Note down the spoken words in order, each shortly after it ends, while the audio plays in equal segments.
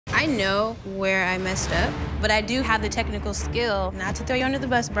I know where I messed up, but I do have the technical skill, not to throw you under the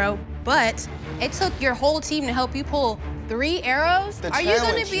bus, bro, but it took your whole team to help you pull 3 arrows? Are you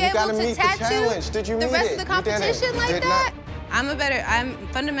gonna be able to tattoo the rest of the competition like that? I'm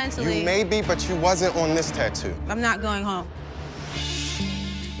fundamentally... You may be, but you wasn't on this tattoo. I'm not going home.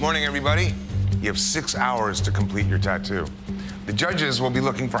 Morning, everybody. You have 6 hours to complete your tattoo. The judges will be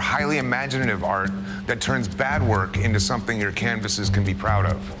looking for highly imaginative art that turns bad work into something your canvases can be proud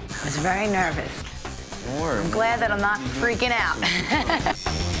of. I was very nervous. I'm glad that I'm not freaking out.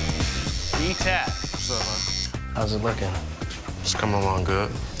 B-Tat. What's up, man? How's it looking? It's coming along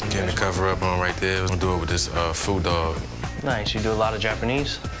good. Getting the cover up on right there. I'm gonna do it with this food dog. Nice. You do a lot of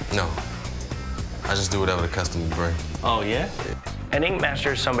Japanese? No. I just do whatever the customer bring. Oh, yeah? An ink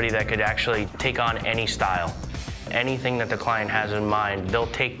master is somebody that could actually take on any style. Anything that the client has in mind, they'll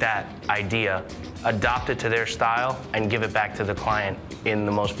take that idea, adopt it to their style, and give it back to the client in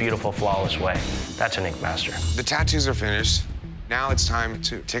the most beautiful, flawless way. That's an ink master. The tattoos are finished. Now it's time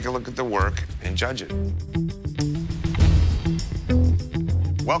to take a look at the work and judge it.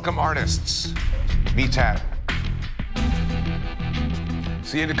 Welcome, artists. B-Tat.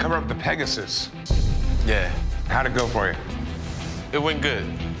 So you had to cover up the Pegasus. Yeah. How'd it go for you? It went good.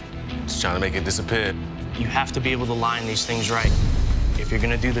 Just trying to make it disappear. You have to be able to line these things right. If you're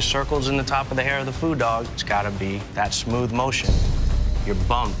gonna do the circles in the top of the hair of the food dog, it's gotta be that smooth motion. You're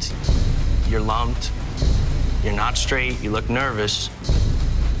bumped, you're lumped, you're not straight, you look nervous,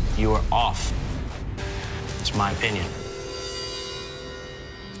 you are off. It's my opinion.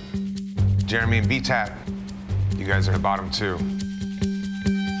 Jeremy and B-Tat, you guys are the bottom 2.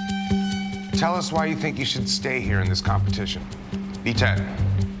 Tell us why you think you should stay here in this competition. B-Tat.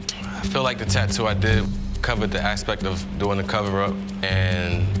 I feel like the tattoo I did covered the aspect of doing the cover-up,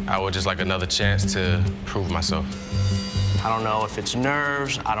 and I would just like another chance to prove myself. I don't know if it's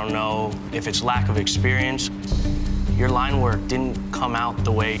nerves, I don't know if it's lack of experience. Your line work didn't come out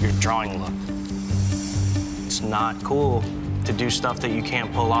the way your drawing looked. It's not cool to do stuff that you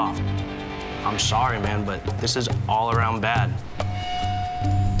can't pull off. I'm sorry, man, but this is all around bad.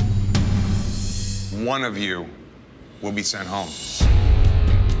 One of you will be sent home.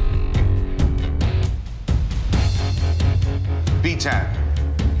 B-Tat,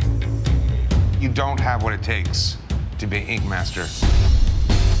 you don't have what it takes to be an ink master.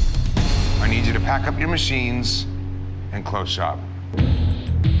 I need you to pack up your machines and close shop. All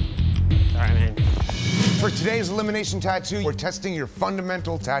right, man. For today's elimination tattoo, we're testing your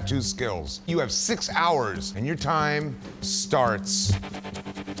fundamental tattoo skills. You have 6 hours, and your time starts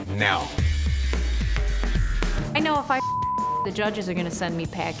now. I know if I the judges are gonna send me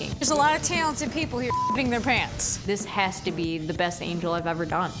packing. There's a lot of talented people here f***ing their pants. This has to be the best angel I've ever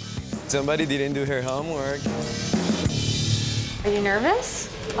done. Somebody didn't do her homework. Are you nervous?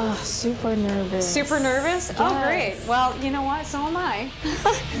 Oh, super nervous. Super nervous? Yes. Oh, great. Well, you know what? So am I.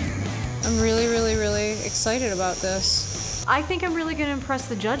 I'm really, really, really excited about this. I think I'm really gonna impress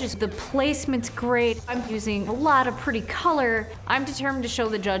the judges. The placement's great. I'm using a lot of pretty color. I'm determined to show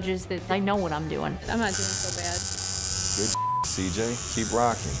the judges that I know what I'm doing. I'm not doing so bad. Good CJ, keep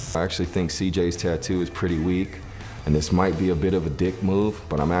rocking. I actually think CJ's tattoo is pretty weak, and this might be a bit of a dick move,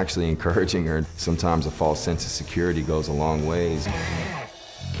 but I'm actually encouraging her. Sometimes a false sense of security goes a long ways.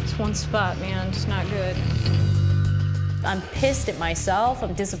 It's one spot, man. It's not good. I'm pissed at myself.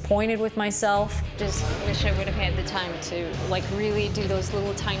 I'm disappointed with myself. Just wish I would have had the time to, like, really do those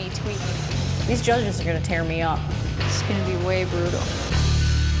little tiny tweaks. These judges are gonna tear me up. It's gonna be way brutal.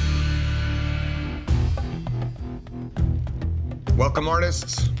 Welcome,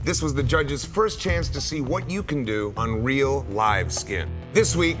 artists. This was the judges' first chance to see what you can do on real, live skin.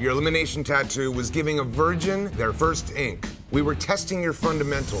 This week, your elimination tattoo was giving a virgin their first ink. We were testing your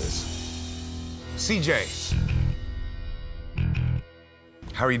fundamentals. CJ,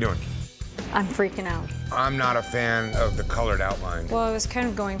 how are you doing? I'm freaking out. I'm not a fan of the colored outline. Well, I was kind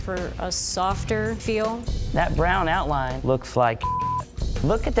of going for a softer feel. That brown outline looks like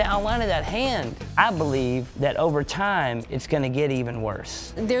look at the outline of that hand. I believe that over time, it's gonna get even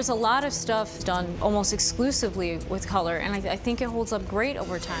worse. There's a lot of stuff done almost exclusively with color, and I think it holds up great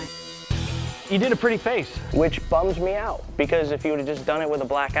over time. You did a pretty face, which bums me out, because if you would have just done it with a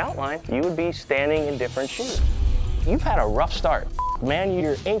black outline, you would be standing in different shoes. You've had a rough start. Man,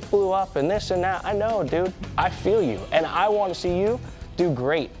 your ink blew up and this and that. I know, dude. I feel you, and I want to see you do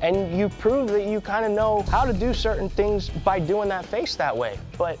great. And you prove that you kind of know how to do certain things by doing that face that way.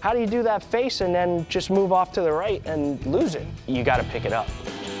 But how do you do that face and then just move off to the right and lose it? You got to pick it up.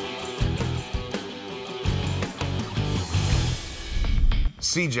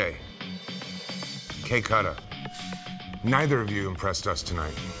 CJ, K. Cutter, Neither of you impressed us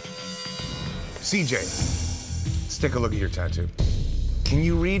tonight. CJ, let's take a look at your tattoo. Can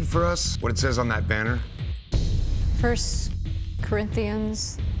you read for us what it says on that banner? 1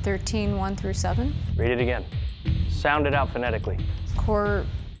 Corinthians 13, 1 through 7. Read it again. Sound it out phonetically.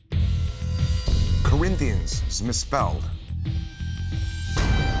 Corinthians is misspelled.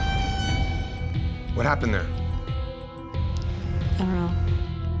 What happened there? I don't know.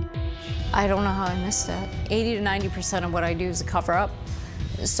 I don't know how I missed that. 80 to 90% of what I do is a cover up.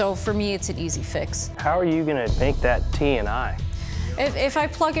 So for me, it's an easy fix. How are you gonna make that T and I? If I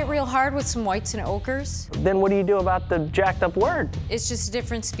plug it real hard with some whites and ochres. Then what do you do about the jacked up word? It's just a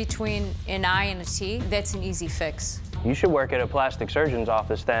difference between an I and a T. That's an easy fix. You should work at a plastic surgeon's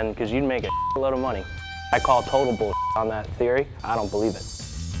office then, because you'd make a load of money. I call total bullshit on that theory. I don't believe it.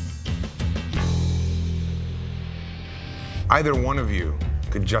 Either one of you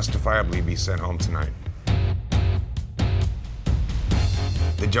could justifiably be sent home tonight.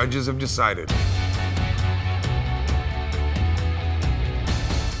 The judges have decided.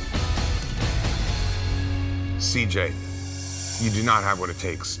 CJ, you do not have what it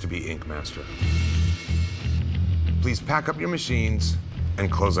takes to be Ink Master. Please pack up your machines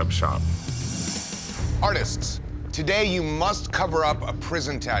and close up shop. Artists, today you must cover up a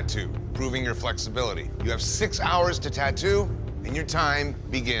prison tattoo, proving your flexibility. You have 6 hours to tattoo, and your time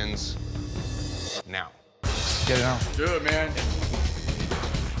begins now. Get it out. Do it, man.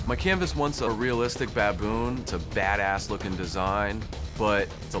 My canvas wants a realistic baboon. It's a badass looking design, but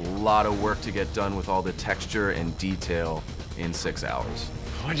it's a lot of work to get done with all the texture and detail in 6 hours.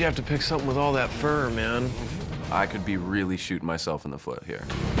 Why'd you have to pick something with all that fur, man? I could be really shooting myself in the foot here.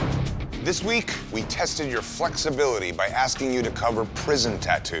 This week, we tested your flexibility by asking you to cover prison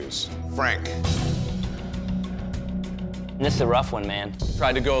tattoos. Frank. This is a rough one, man.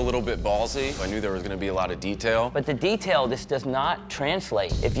 Tried to go a little bit ballsy. I knew there was gonna be a lot of detail. But the detail, this does not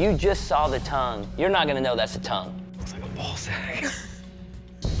translate. If you just saw the tongue, you're not gonna know that's a tongue. Looks like a ball sack.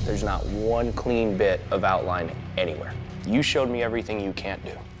 There's not one clean bit of outline anywhere. You showed me everything you can't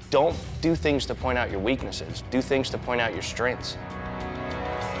do. Don't do things to point out your weaknesses. Do things to point out your strengths.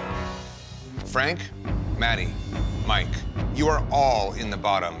 Frank, Maddie, Mike, you are all in the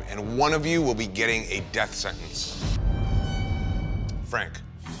bottom, and one of you will be getting a death sentence. Frank.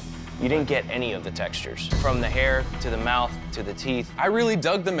 You didn't get any of the textures. From the hair, to the mouth, to the teeth. I really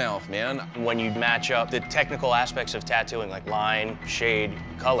dug the mouth, man. When you match up the technical aspects of tattooing, like line, shade,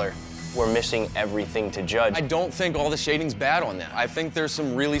 color, we're missing everything to judge. I don't think all the shading's bad on that. I think there's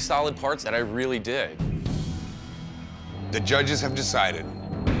some really solid parts that I really dig. The judges have decided.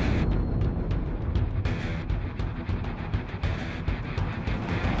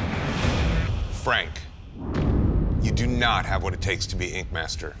 Frank, you do not have what it takes to be Ink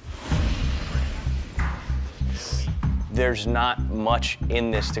Master. There's not much in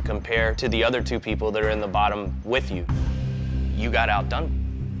this to compare to the other two people that are in the bottom with you. You got outdone.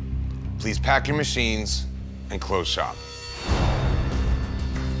 Please pack your machines and close shop.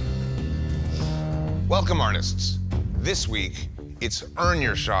 Welcome, artists. This week, it's earn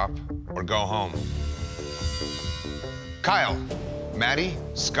your shop or go home. Kyle, Maddie,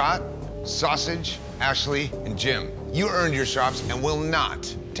 Scott, Sausage, Ashley, and Jim, you earned your shops and will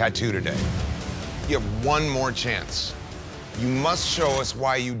not tattoo today. You have one more chance. You must show us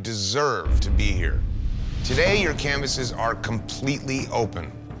why you deserve to be here. Today, your canvases are completely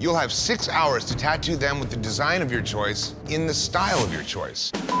open. You'll have 6 hours to tattoo them with the design of your choice in the style of your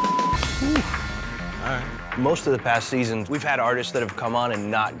choice. All right. Most of the past seasons, we've had artists that have come on and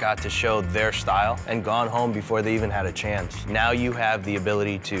not got to show their style and gone home before they even had a chance. Now you have the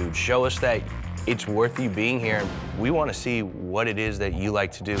ability to show us that it's worth you being here. We want to see what it is that you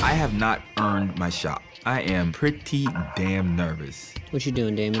like to do. I have not earned my shop. I am pretty damn nervous. What you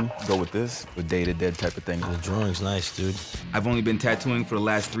doing, Damon? Go with this, with Day to Dead type of thing. The drawing's nice, dude. I've only been tattooing for the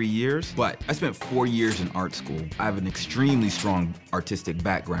last 3 years, but I spent 4 years in art school. I have an extremely strong artistic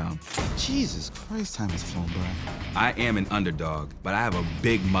background. Jesus Christ, time has flown by. I am an underdog, but I have a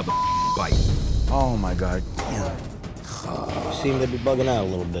big mother bite. Oh my God, damn. You seem to be bugging out a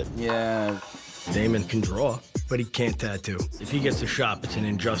little bit. Yeah. Damon can draw, but he can't tattoo. If he gets a shop, it's an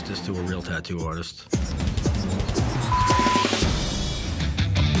injustice to a real tattoo artist.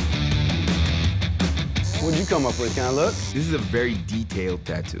 What'd you come up with? Can I look? This is a very detailed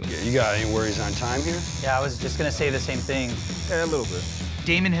tattoo. Yeah, you got any worries on time here? Yeah, I was just gonna say the same thing. Yeah, a little bit.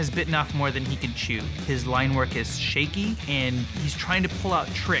 Damon has bitten off more than he can chew. His line work is shaky, and he's trying to pull out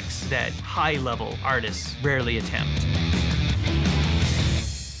tricks that high-level artists rarely attempt.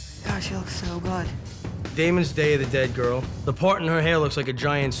 Gosh, you look so good. Damon's Day of the Dead girl. The part in her hair looks like a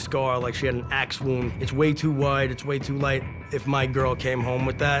giant scar, like she had an axe wound. It's way too wide, it's way too light. If my girl came home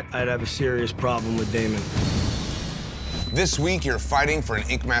with that, I'd have a serious problem with Damon. This week, you're fighting for an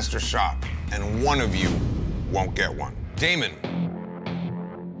Ink Master shop, and one of you won't get one. Damon.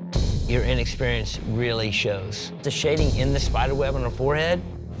 Your inexperience really shows. The shading in the spider web on her forehead,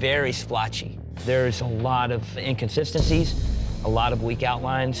 very splotchy. There's a lot of inconsistencies, a lot of weak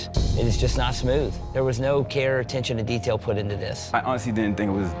outlines. It is just not smooth. There was no care, attention to detail put into this. I honestly didn't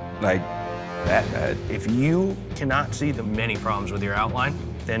think it was, like, that bad. If you cannot see the many problems with your outline,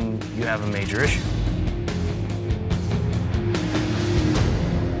 then you have a major issue.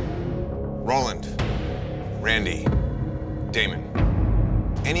 Roland, Randy, Damon.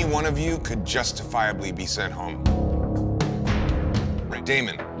 Any one of you could justifiably be sent home.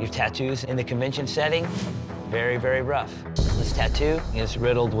 Damon. Your tattoos in the convention setting, very, very rough. This tattoo is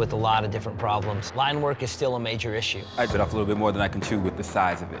riddled with a lot of different problems. Line work is still a major issue. I bit off a little bit more than I can chew with the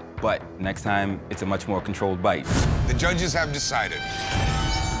size of it. But next time, it's a much more controlled bite. The judges have decided.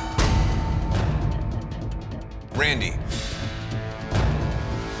 Randy,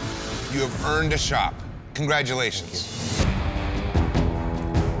 you have earned a shop. Congratulations.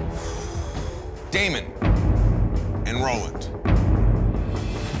 Damon and Roland,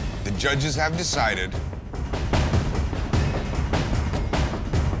 the judges have decided.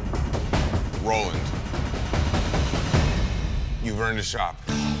 Roland, you've earned a shop.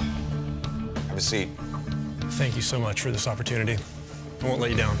 Have a seat. Thank you so much for this opportunity. I won't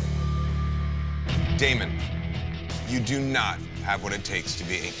let you down. Damon, you do not have what it takes to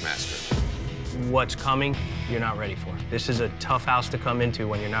be Ink Master. What's coming, you're not ready for. This is a tough house to come into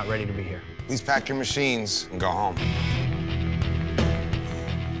when you're not ready to be here. Please pack your machines and go home.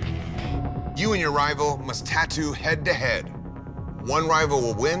 You and your rival must tattoo head-to-head. One rival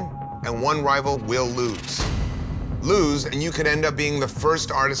will win, and one rival will lose. Lose, and you could end up being the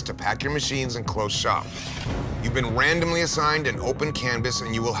first artist to pack your machines and close shop. You've been randomly assigned an open canvas,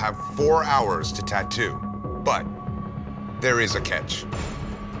 and you will have 4 hours to tattoo. But there is a catch.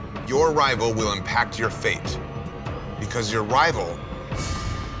 Your rival will impact your fate, because your rival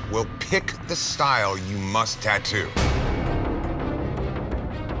will pick the style you must tattoo.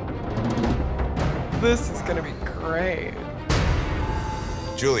 This is gonna be great.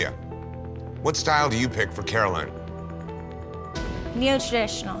 Julia, what style do you pick for Caroline?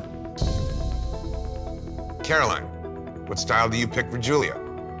 Neo-traditional. Caroline, what style do you pick for Julia?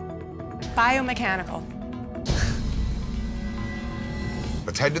 Biomechanical.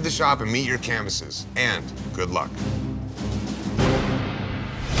 Let's head to the shop and meet your canvases, and good luck.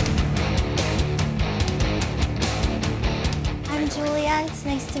 I'm Julia, it's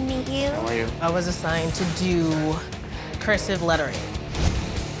nice to meet you. How are you? I was assigned to do cursive lettering.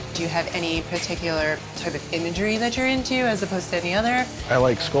 Do you have any particular type of imagery that you're into as opposed to any other? I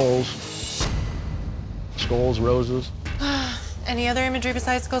like skulls. Skulls, roses. Any other imagery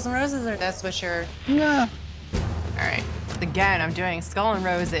besides skulls and roses, or that's what you're... Nah. All right. Again, I'm doing skull and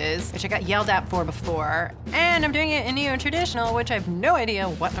roses, which I got yelled at for before, and I'm doing it in neo-traditional, which I have no idea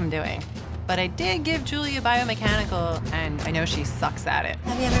what I'm doing. But I did give Julia biomechanical, and I know she sucks at it.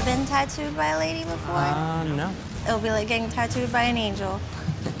 Have you ever been tattooed by a lady before? No. It'll be like getting tattooed by an angel.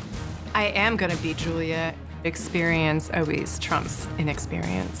 I am gonna beat Julia. Experience always trumps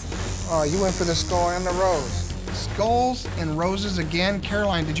inexperience. Oh, you went for the skull and the rose. Skulls and roses again?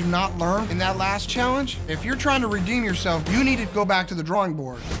 Caroline, did you not learn in that last challenge? If you're trying to redeem yourself, you need to go back to the drawing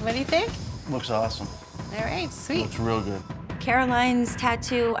board. What do you think? Looks awesome. All right, sweet. Looks real good. Caroline's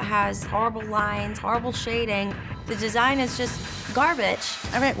tattoo has horrible lines, horrible shading. The design is just garbage.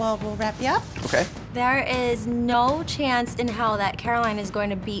 All right, well, we'll wrap you up. Okay. There is no chance in hell that Caroline is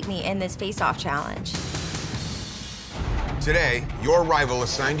going to beat me in this face-off challenge. Today, your rival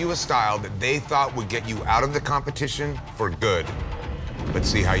assigned you a style that they thought would get you out of the competition for good. Let's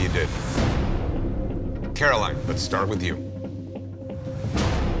see how you did. Caroline, let's start with you.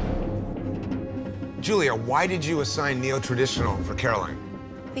 Julia, why did you assign neo-traditional for Caroline?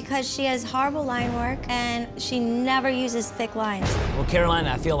 Because she has horrible line work and she never uses thick lines. Well, Caroline,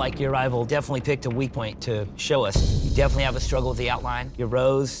 I feel like your rival definitely picked a weak point to show us. You definitely have a struggle with the outline. Your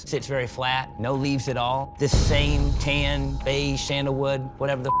rose sits very flat, no leaves at all. This same tan, beige, sandalwood,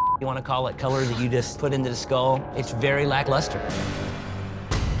 whatever the you want to call it, color that you just put into the skull, it's very lackluster.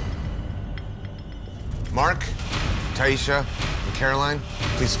 Mark, Taisha, and Caroline,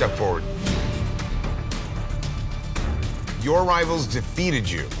 please step forward. Your rivals defeated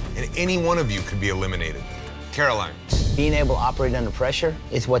you, and any one of you could be eliminated. Caroline. Being able to operate under pressure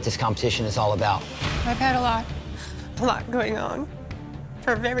is what this competition is all about. I've had a lot going on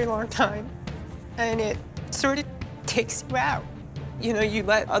for a very long time. and it sort of takes you out. You know, you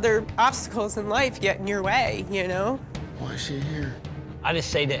let other obstacles in life get in your way, you know? Why is she here? I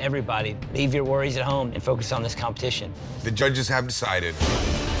just say to everybody, leave your worries at home and focus on this competition. The judges have decided.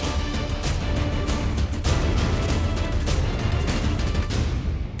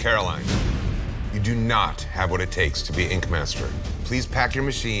 Caroline, you do not have what it takes to be Ink Master. Please pack your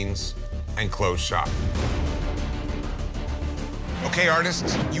machines and close shop. Okay,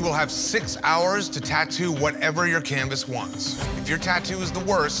 artists, you will have 6 hours to tattoo whatever your canvas wants. If your tattoo is the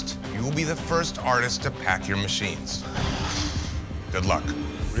worst, you will be the first artist to pack your machines. Good luck.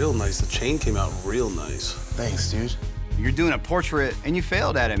 Real nice. The chain came out real nice. Thanks, dude. You're doing a portrait and you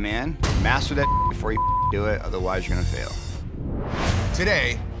failed at it, man. Master that before you do it, otherwise you're gonna fail.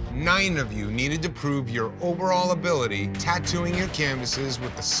 Today, 9 of you needed to prove your overall ability tattooing your canvases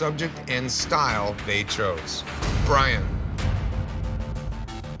with the subject and style they chose. Brian.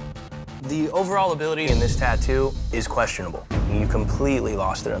 The overall ability in this tattoo is questionable. You completely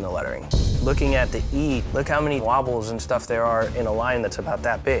lost it in the lettering. Looking at the E, look how many wobbles and stuff there are in a line that's about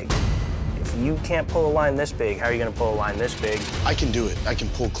that big. If you can't pull a line this big, how are you gonna pull a line this big? I can do it. I can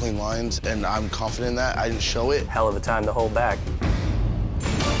pull clean lines, and I'm confident in that. I didn't show it. Hell of a time to hold back.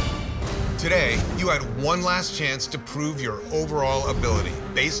 Today, you had one last chance to prove your overall ability.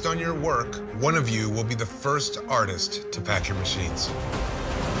 Based on your work, one of you will be the first artist to pack your machines.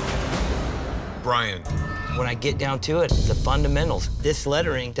 Brian. When I get down to it, the fundamentals. This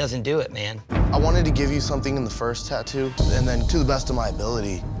lettering doesn't do it, man. I wanted to give you something in the first tattoo, and then to the best of my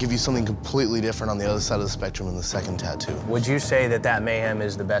ability, give you something completely different on the other side of the spectrum in the second tattoo. Would you say that that mayhem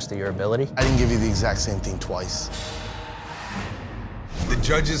is the best of your ability? I didn't give you the exact same thing twice. The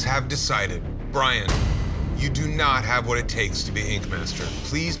judges have decided. Brian, you do not have what it takes to be Ink Master.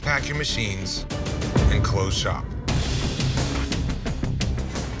 Please pack your machines and close shop.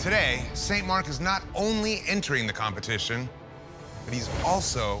 Today, St. Mark is not only entering the competition, but he's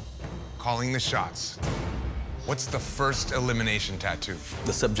also calling the shots. What's the first elimination tattoo?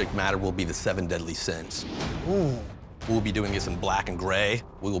 The subject matter will be the 7 deadly sins. Ooh. We'll be doing this in black and gray.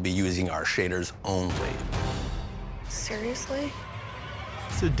 We will be using our shaders only. Seriously?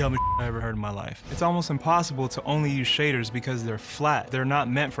 It's the dumbest I ever heard in my life. It's almost impossible to only use shaders because they're flat. They're not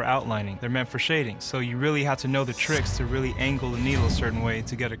meant for outlining. They're meant for shading. So you really have to know the tricks to really angle the needle a certain way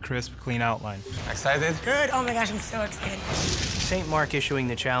to get a crisp, clean outline. Excited? Good. Oh my gosh, I'm so excited. St. Mark issuing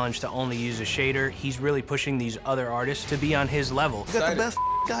the challenge to only use a shader, he's really pushing these other artists to be on his level. You got the best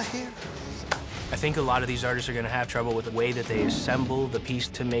guy here. I think a lot of these artists are gonna have trouble with the way that they assemble the piece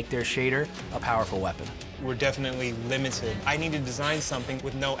to make their shader a powerful weapon. We're definitely limited. I need to design something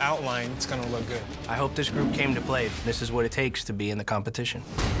with no outline that's gonna look good. I hope this group came to play. This is what it takes to be in the competition.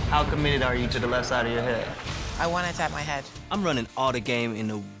 How committed are you to the left side of your head? I want it at my head. I'm running all the game in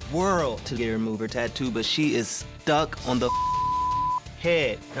the world to get her to remove her tattoo, but she is stuck on the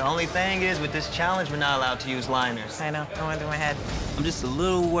head. The only thing is, with this challenge, we're not allowed to use liners. I know, I want to do my head. I'm just a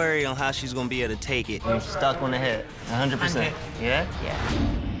little worried on how she's gonna be able to take it. You're stuck on the head, 100%. Yeah? Yeah.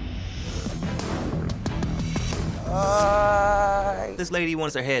 This lady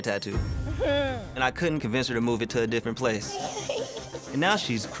wants her head tattooed, and I couldn't convince her to move it to a different place. And now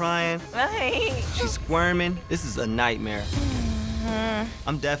she's crying, she's squirming. This is a nightmare.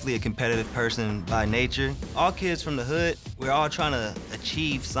 I'm definitely a competitive person by nature. All kids from the hood, we're all trying to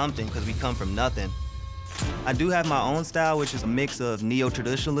achieve something because we come from nothing. I do have my own style, which is a mix of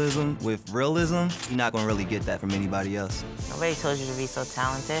neo-traditionalism with realism. You're not gonna really get that from anybody else. Nobody told you to be so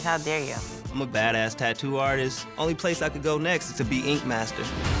talented. How dare you? I'm a badass tattoo artist. Only place I could go next is to be Ink Master.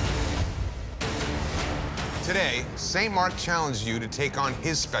 Today, St. Mark challenged you to take on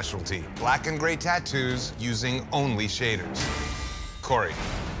his specialty, black and gray tattoos using only shaders. Corey,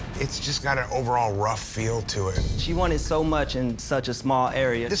 it's just got an overall rough feel to it. She wanted so much in such a small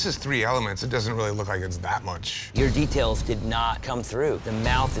area. This is 3 elements. It doesn't really look like it's that much. Your details did not come through. The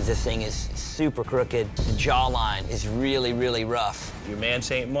mouth of this thing is super crooked. The jawline is really, really rough. Your man,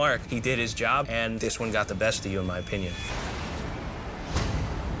 St. Mark, he did his job, and this one got the best of you, in my opinion.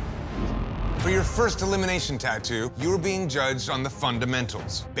 For your first elimination tattoo, you are being judged on the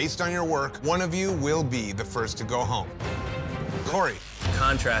fundamentals. Based on your work, one of you will be the first to go home. Corey.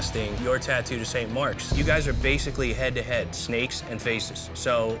 Contrasting your tattoo to St. Mark's, you guys are basically head-to-head, snakes and faces.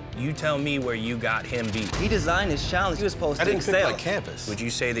 So you tell me where you got him beat. He designed this challenge. He was supposed to excel. I didn't pick my canvas. Would you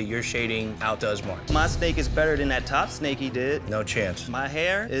say that your shading outdoes Mark? My snake is better than that top snake he did. No chance. My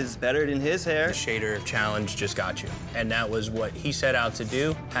hair is better than his hair. The shader challenge just got you. And that was what he set out to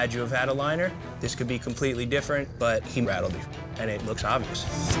do. Had you have had a liner, this could be completely different, but he rattled you. And it looks obvious.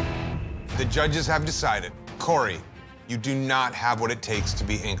 The judges have decided. Corey, you do not have what it takes to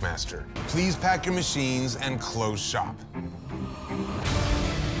be Ink Master. Please pack your machines and close shop.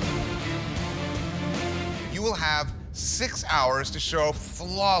 You will have 6 hours to show a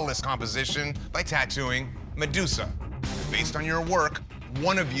flawless composition by tattooing Medusa. Based on your work,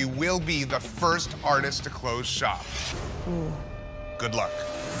 one of you will be the first artist to close shop. Good luck.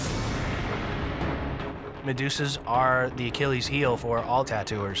 Medusas are the Achilles heel for all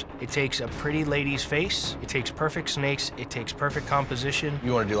tattooers. It takes a pretty lady's face, it takes perfect snakes, it takes perfect composition.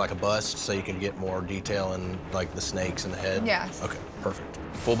 You want to do like a bust so you can get more detail in like the snakes and the head? Yes. Okay, perfect.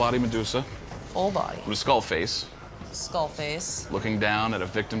 Full body Medusa. Full body. With a skull face. Skull face. Looking down at a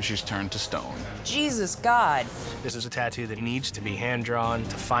victim she's turned to stone. Jesus God. This is a tattoo that needs to be hand-drawn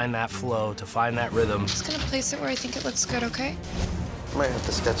to find that flow, to find that rhythm. I'm just gonna place it where I think it looks good, okay? Might have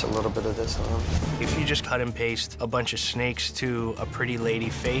to sketch a little bit of this on. If you just cut and paste a bunch of snakes to a pretty lady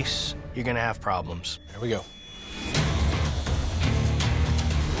face, you're gonna have problems. Here we go.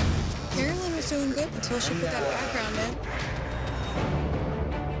 Carolyn was doing good until she put that background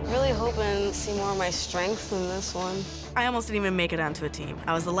in. Really hoping to see more of my strengths in this one. I almost didn't even make it onto a team.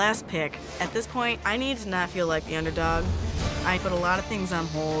 I was the last pick. At this point, I need to not feel like the underdog. I put a lot of things on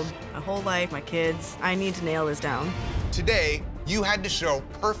hold, my whole life, my kids. I need to nail this down. Today, you had to show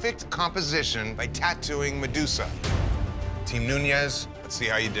perfect composition by tattooing Medusa. Team Nunez, let's see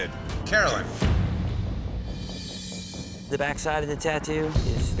how you did. Carolyn. The backside of the tattoo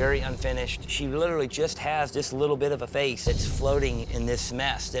is very unfinished. She literally just has this little bit of a face that's floating in this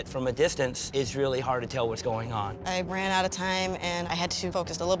mess that from a distance, it's really hard to tell what's going on. I ran out of time and I had to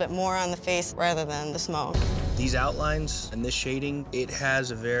focus a little bit more on the face rather than the smoke. These outlines and this shading, it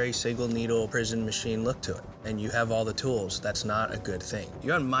has a very single needle prison machine look to it. And you have all the tools. That's not a good thing.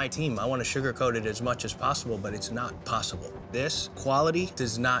 You're on my team. I want to sugarcoat it as much as possible, but it's not possible. This quality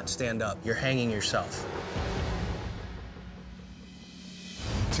does not stand up. You're hanging yourself.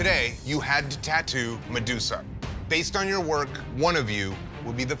 Today, you had to tattoo Medusa. Based on your work, one of you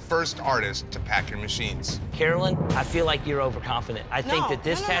will be the first artist to pack your machines. Carolyn, I feel like you're overconfident. I think that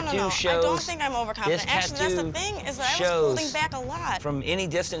this tattoo shows... I don't think I'm overconfident. Actually, that's the thing, is that I was holding back a lot. From any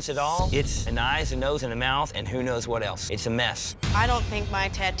distance at all, it's an eyes, a nose, and a mouth, and who knows what else. It's a mess. I don't think my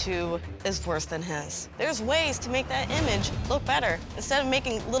tattoo is worse than his. There's ways to make that image look better, instead of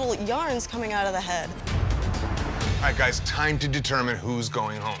making little yarns coming out of the head. All right, guys, time to determine who's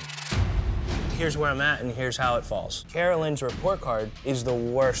going home. Here's where I'm at, and here's how it falls. Carolyn's report card is the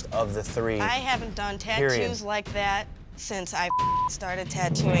worst of the three. I haven't done tattoos like that since I started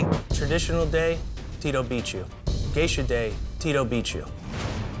tattooing. Traditional day, Tito beat you. Geisha day, Tito beat you.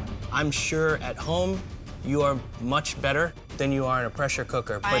 I'm sure at home, you are much better than you are in a pressure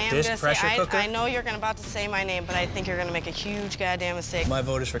cooker. But this pressure cooker... I know you're about to say my name, but I think you're gonna make a huge goddamn mistake. My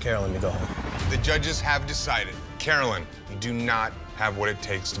vote is for Carolyn to go home. The judges have decided. Carolyn, you do not have what it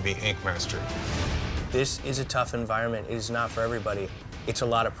takes to be Ink Master. This is a tough environment. It is not for everybody. It's a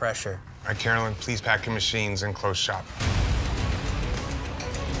lot of pressure. All right, Carolyn, please pack your machines and close shop.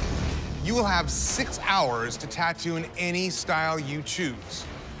 You will have 6 hours to tattoo in any style you choose,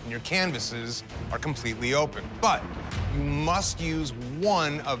 and your canvases are completely open. But you must use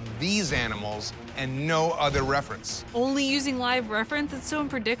one of these animals and no other reference. Only using live reference? It's so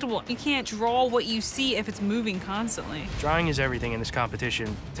unpredictable. You can't draw what you see if it's moving constantly. Drawing is everything in this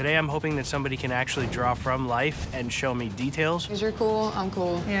competition. Today, I'm hoping that somebody can actually draw from life and show me details. Because you're cool, I'm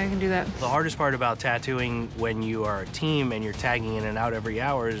cool. Yeah, I can do that. The hardest part about tattooing when you are a team and you're tagging in and out every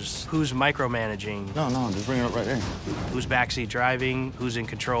hour is who's micromanaging. No, just bring it up right there. Who's backseat driving, who's in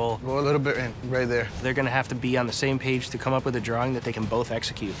control. Go a little bit in, right there. They're gonna have to be on the same page to come up with a drawing that they can both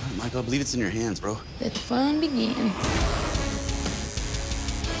execute. Michael, I believe it's in your hands, bro. Let the fun begin.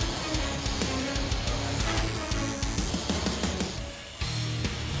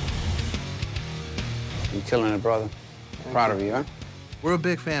 You're killing it, brother. Proud of you, huh? We're a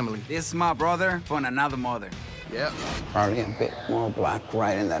big family. This is my brother from another mother. Yep. Probably a bit more black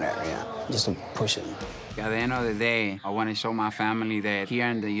right in that area, just to push it. At the end of the day, I want to show my family that here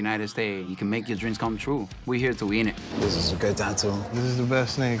in the United States, you can make your dreams come true. We're here to win it. This is a good tattoo. This is the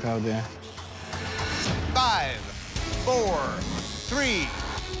best snake out there. 5, 4, 3,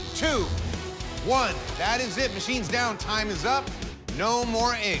 2, 1. That is it. Machines down. Time is up. No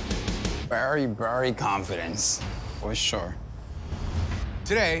more ink. Very confident, for sure.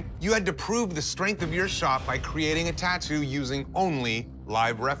 Today, you had to prove the strength of your shop by creating a tattoo using only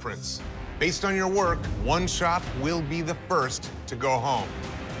live reference. Based on your work, one shop will be the first to go home.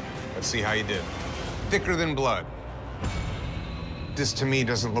 Let's see how you did. Thicker than blood. This, to me,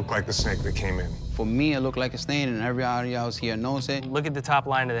 doesn't look like the snake that came in. For me, it looked like a stain, and everybody else here knows it. Look at the top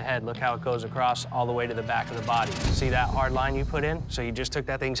line of the head. Look how it goes across all the way to the back of the body. See that hard line you put in? So you just took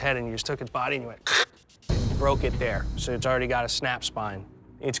that thing's head and you just took its body and you went broke it there. So it's already got a snap spine.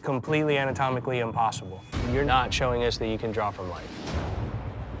 It's completely anatomically impossible. You're not showing us that you can draw from life.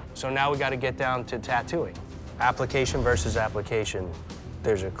 So now we got to get down to tattooing. Application versus application,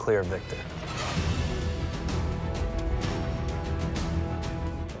 there's a clear victor.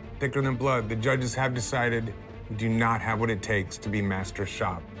 Thicker than blood, the judges have decided you do not have what it takes to be master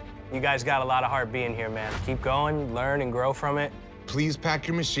shop. You guys got a lot of heart being here, man. Keep going, learn and grow from it. Please pack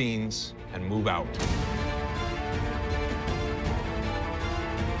your machines and move out.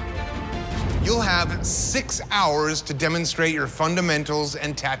 You'll have 6 hours to demonstrate your fundamentals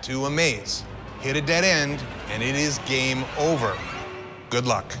and tattoo a maze. Hit a dead end, and it is game over. Good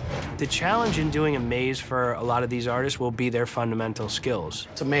luck. The challenge in doing a maze for a lot of these artists will be their fundamental skills.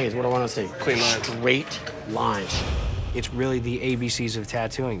 It's a maze. What do I want to see? Straight lines. It's really the ABCs of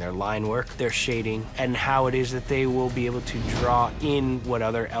tattooing, their line work, their shading, and how it is that they will be able to draw in what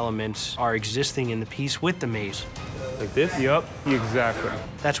other elements are existing in the piece with the maze. Like this? Yup, exactly.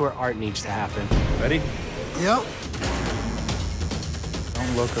 That's where art needs to happen. Ready? Yep.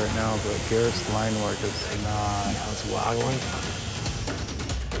 Don't look right now, but Garrett's line work is not. It's waggling.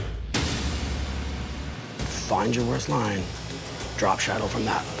 Find your worst line. Drop shadow from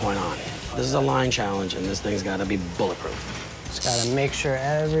that point on. This is a line challenge, and this thing's got to be bulletproof. Just got to make sure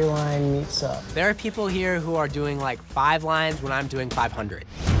every line meets up. There are people here who are doing like 5 lines when I'm doing 500.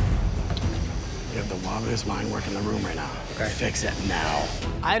 You have the wobbliest line work in the room right now. Okay. Fix it now.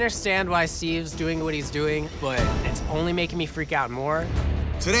 I understand why Steve's doing what he's doing, but it's only making me freak out more.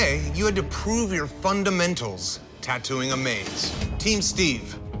 Today, you had to prove your fundamentals tattooing a maze. Team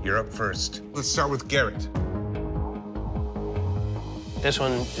Steve, you're up first. Let's start with Garrett. This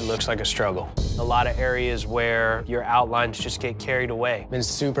one, it looks like a struggle. A lot of areas where your outlines just get carried away. Been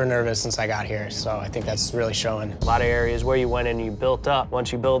super nervous since I got here, so I think that's really showing. A lot of areas where you went in and you built up.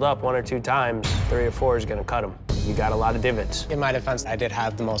 Once you build up 1 or 2 times, 3 or 4 is gonna cut them. You got a lot of divots. In my defense, I did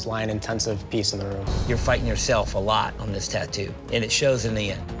have the most line-intensive piece in the room. You're fighting yourself a lot on this tattoo, and it shows in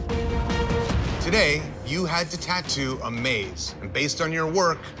the end. Today, you had to tattoo a maze, and based on your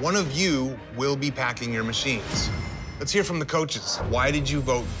work, one of you will be packing your machines. Let's hear from the coaches. Why did you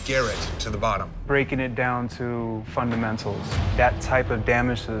vote Garrett to the bottom? Breaking it down to fundamentals. That type of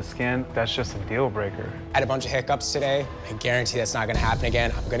damage to the skin, that's just a deal breaker. I had a bunch of hiccups today. I guarantee that's not gonna happen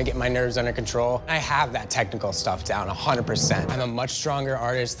again. I'm gonna get my nerves under control. I have that technical stuff down 100%. I'm a much stronger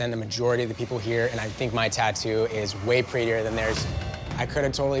artist than the majority of the people here, and I think my tattoo is way prettier than theirs. I could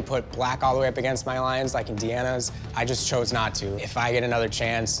have totally put black all the way up against my lines, like in Deanna's. I just chose not to. If I get another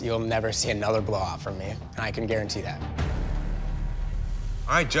chance, you'll never see another blowout from me, and I can guarantee that.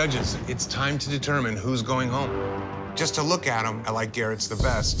 All right, judges, it's time to determine who's going home. Just to look at him, I like Garrett's the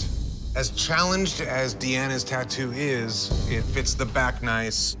best. As challenged as Deanna's tattoo is, it fits the back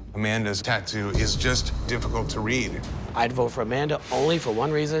nice. Amanda's tattoo is just difficult to read. I'd vote for Amanda only for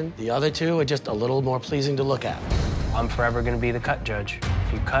one reason. The other two are just a little more pleasing to look at. I'm forever gonna be the cut judge.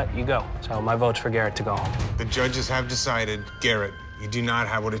 If you cut, you go. So my vote's for Garrett to go home. The judges have decided, Garrett, you do not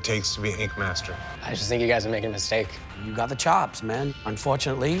have what it takes to be Ink Master. I just think you guys are making a mistake. You got the chops, man.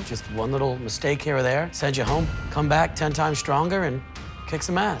 Unfortunately, just one little mistake here or there sends you home. Come back 10 times stronger and kick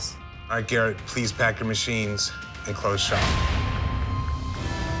some ass. All right, Garrett, please pack your machines and close shop.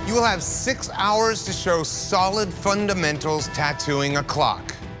 You will have 6 hours to show solid fundamentals tattooing a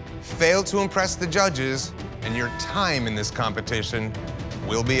clock. Fail to impress the judges, and your time in this competition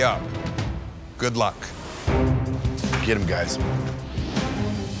will be up. Good luck. Get him, guys.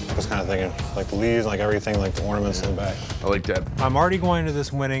 I was kind of thinking, like the leaves, like everything, like the ornaments in the back. I like that. I'm already going into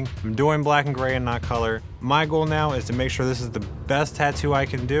this winning. I'm doing black and gray and not color. My goal now is to make sure this is the best tattoo I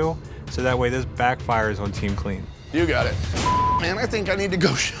can do, so that way this backfires on Team Clean. You got it. Man, I think I need to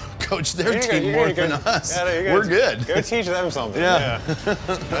go coach their team more than us. Yeah, we're good. Go teach them something. Yeah. I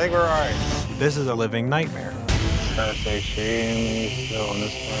think we're all right. This is a living nightmare. Perfect shading still on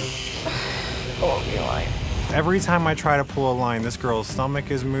this part. Oh, you're lying. Every time I try to pull a line, this girl's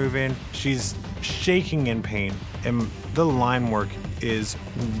stomach is moving. She's shaking in pain, and the line work is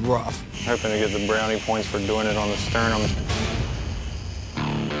rough. Hoping to get the brownie points for doing it on the sternum.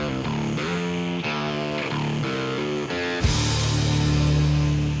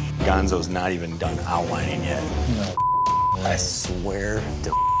 Gonzo's not even done outlining yet. No. I swear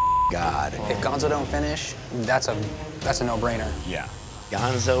to God. If Gonzo don't finish, that's a no-brainer. Yeah.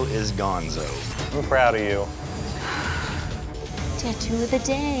 Gonzo is Gonzo. I'm proud of you. Tattoo of the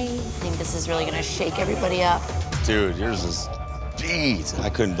day. I think this is really gonna shake everybody up. Dude, yours is, jeez, I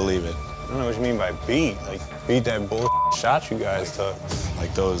couldn't believe it. don't know what you mean by beat. Like, beat that bull shot you guys took.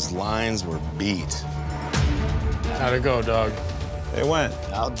 Like, those lines were beat. How'd it go, dog? It went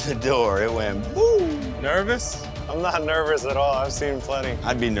Out the door, it went woo! nervous. I'm not nervous at all. I've seen plenty.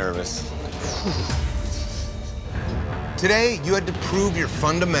 I'd be nervous. Today, you had to prove your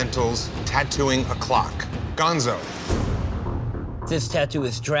fundamentals tattooing a clock. Gonzo. This tattoo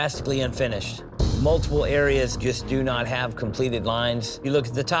is drastically unfinished. Multiple areas just do not have completed lines. You look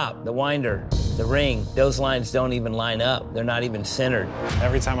at the top, the winder, the ring, those lines don't even line up. They're not even centered.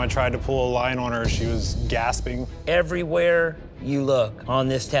 Every time I tried to pull a line on her, she was gasping. Everywhere you look on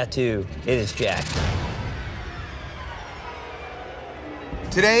this tattoo, it is jacked.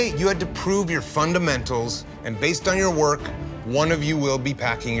 Today, you had to prove your fundamentals, and based on your work, one of you will be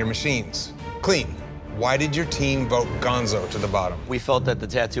packing your machines. Clean. Why did your team vote Gonzo to the bottom? We felt that the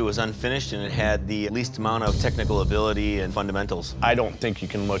tattoo was unfinished and it had the least amount of technical ability and fundamentals. I don't think you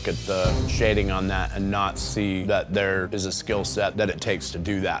can look at the shading on that and not see that there is a skill set that it takes to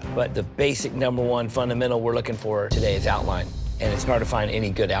do that. But the basic #1 fundamental we're looking for today is outline. And it's hard to find any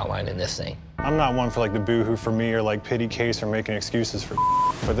good outline in this thing. I'm not one for like the boohoo for me or like pity case or making excuses for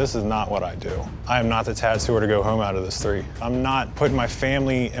but this is not what I do. I am not the tattooer to go home out of this 3. I'm not putting my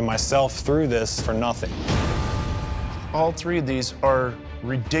family and myself through this for nothing. All 3 of these are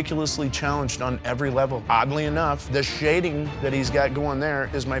ridiculously challenged on every level. Oddly enough, the shading that he's got going there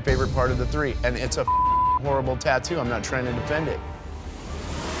is my favorite part of the 3, and it's a horrible tattoo. I'm not trying to defend it.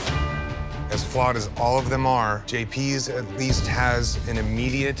 As flawed as all of them are, JP's at least has an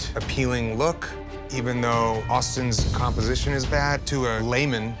immediate, appealing look. Even though Austin's composition is bad, to a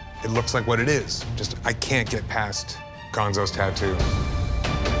layman, it looks like what it is. Just, I can't get past Gonzo's tattoo.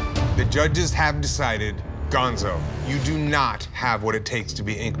 The judges have decided, Gonzo, you do not have what it takes to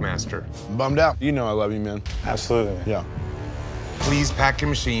be Ink Master. I'm bummed out. You know I love you, man. Absolutely. Yeah. Please pack your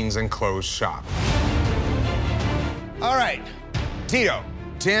machines and close shop. All right, Tito,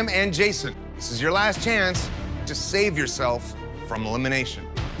 Tim, and Jason, this is your last chance to save yourself from elimination.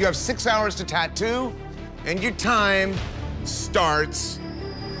 You have 6 hours to tattoo, and your time starts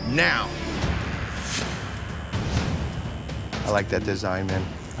now. I like that design, man.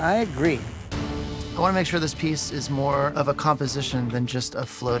 I agree. I want to make sure this piece is more of a composition than just a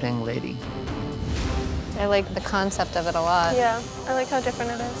floating lady. I like the concept of it a lot. Yeah, I like how different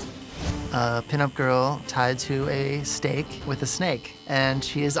it is. A pinup girl tied to a stake with a snake, and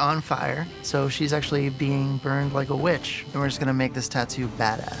she is on fire, so she's actually being burned like a witch, and we're just gonna make this tattoo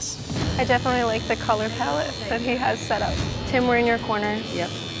badass. I definitely like the color palette that he has set up. Tim, we're in your corner. Yep.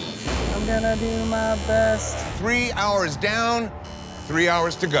 I'm gonna do my best. 3 hours down, 3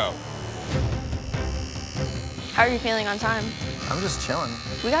 hours to go. How are you feeling on time? I'm just chilling.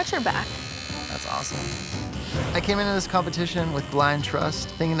 We got your back. That's awesome. I came into this competition with blind trust,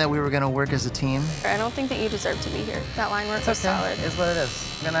 thinking that we were gonna work as a team. I don't think that you deserve to be here. That line work was solid. It's what it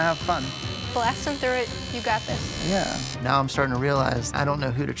is. I'm gonna have fun. Blast him through it. You got this. Yeah. Now I'm starting to realize I don't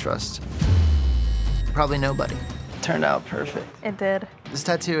know who to trust. Probably nobody. Turned out perfect. It did. This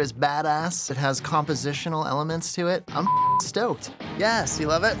tattoo is badass. It has compositional elements to it. I'm stoked. Yes, you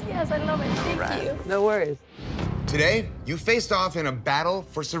love it? Yes, I love it. Thank you. No worries. Today, you faced off in a battle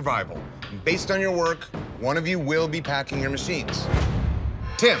for survival. Based on your work, one of you will be packing your machines.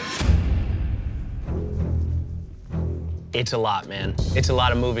 Tim. It's a lot, man. It's a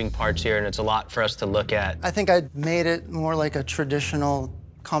lot of moving parts here, and it's a lot for us to look at. I think I made it more like a traditional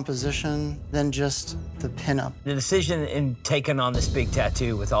composition than just the pinup. The decision in taking on this big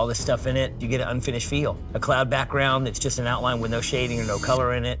tattoo with all this stuff in it, you get an unfinished feel. A cloud background that's just an outline with no shading or no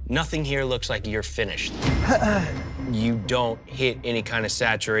color in it. Nothing here looks like you're finished. You don't hit any kind of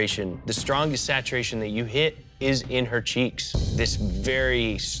saturation. The strongest saturation that you hit is in her cheeks. This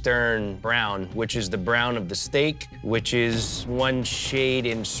very stern brown, which is the brown of the steak, which is one shade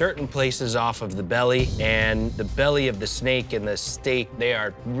in certain places off of the belly, and the belly of the snake and the steak, they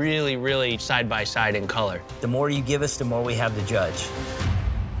are really, really side by side in color. The more you give us, the more we have to judge.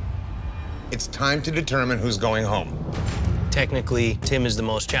 It's time to determine who's going home. Technically, Tim is the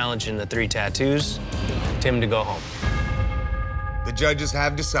most challenged in the 3 tattoos. Tim to go home. The judges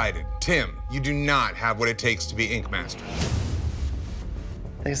have decided. Tim, you do not have what it takes to be Ink Master.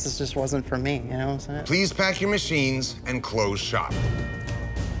 I guess this just wasn't for me, you know what I'm saying? Please pack your machines and close shop.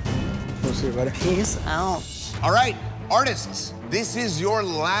 We'll see, buddy. Peace out. All right, artists, this is your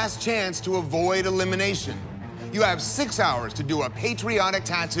last chance to avoid elimination. You have 6 hours to do a patriotic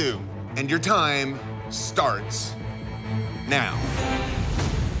tattoo, and your time starts now.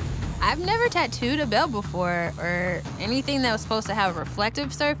 I've never tattooed a belt before, or anything that was supposed to have a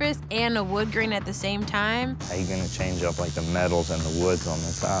reflective surface and a wood grain at the same time. How you gonna change up like the metals and the woods on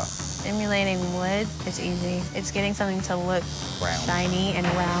this out? Simulating wood is easy. It's getting something to look shiny and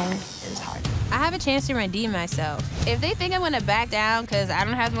round is hard. I have a chance to redeem myself. If they think I'm gonna back down because I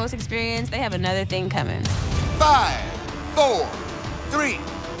don't have the most experience, they have another thing coming. 5, 4, 3,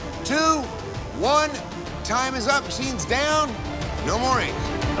 2, 1. Time is up, machine's down. No more ink.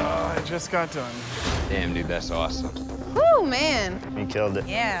 Oh, I just got done. Damn, dude, that's awesome. Woo, man. You killed it.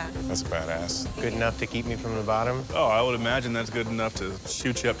 Yeah. That's badass. Good enough to keep me from the bottom? Oh, I would imagine that's good enough to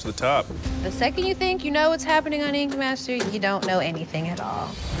shoot you up to the top. The second you think you know what's happening on Ink Master, you don't know anything at all.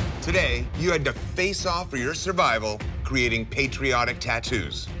 Today, you had to face off for your survival, creating patriotic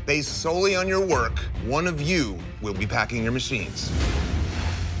tattoos. Based solely on your work, one of you will be packing your machines.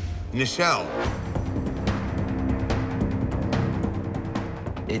 Nichelle.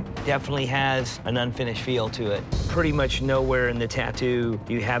 It definitely has an unfinished feel to it. Pretty much nowhere in the tattoo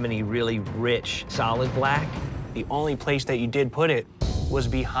do you have any really rich, solid black. The only place that you did put it was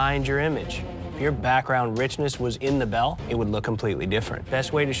behind your image. If your background richness was in the bell, it would look completely different.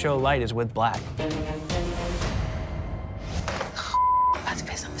 Best way to show light is with black. About to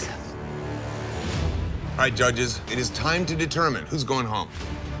piss on myself. All right, judges, it is time to determine who's going home.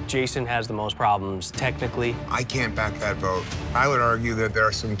 Jason has the most problems technically. I can't back that vote. I would argue that there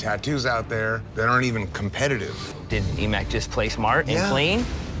are some tattoos out there that aren't even competitive. Did Emac just play smart and clean?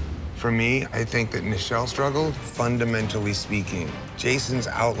 For me, I think that Nichelle struggled, fundamentally speaking. Jason's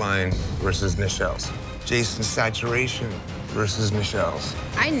outline versus Nichelle's. Jason's saturation versus Nichelle's.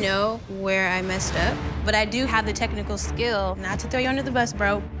 I know where I messed up, but I do have the technical skill. Not to throw you under the bus,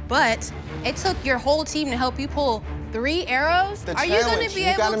 bro, but it took your whole team to help you pull 3 arrows? Are you gonna be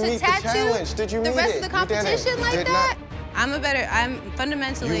able to tattoo the rest of the competition like that? I'm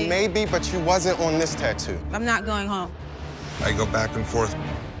fundamentally... You may be, but you wasn't on this tattoo. I'm not going home. I go back and forth,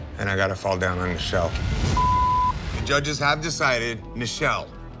 and I gotta fall down on Nichelle. The judges have decided, Nichelle,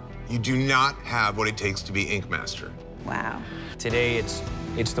 you do not have what it takes to be Ink Master. Wow. Today,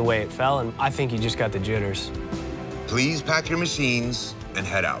 it's the way it fell, and I think you just got the jitters. Please pack your machines and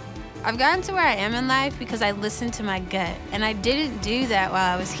head out. I've gotten to where I am in life because I listened to my gut, and I didn't do that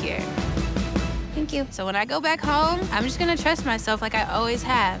while I was here. Thank you. So when I go back home, I'm just gonna trust myself like I always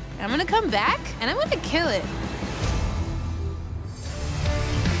have. And I'm gonna come back, and I'm gonna kill it.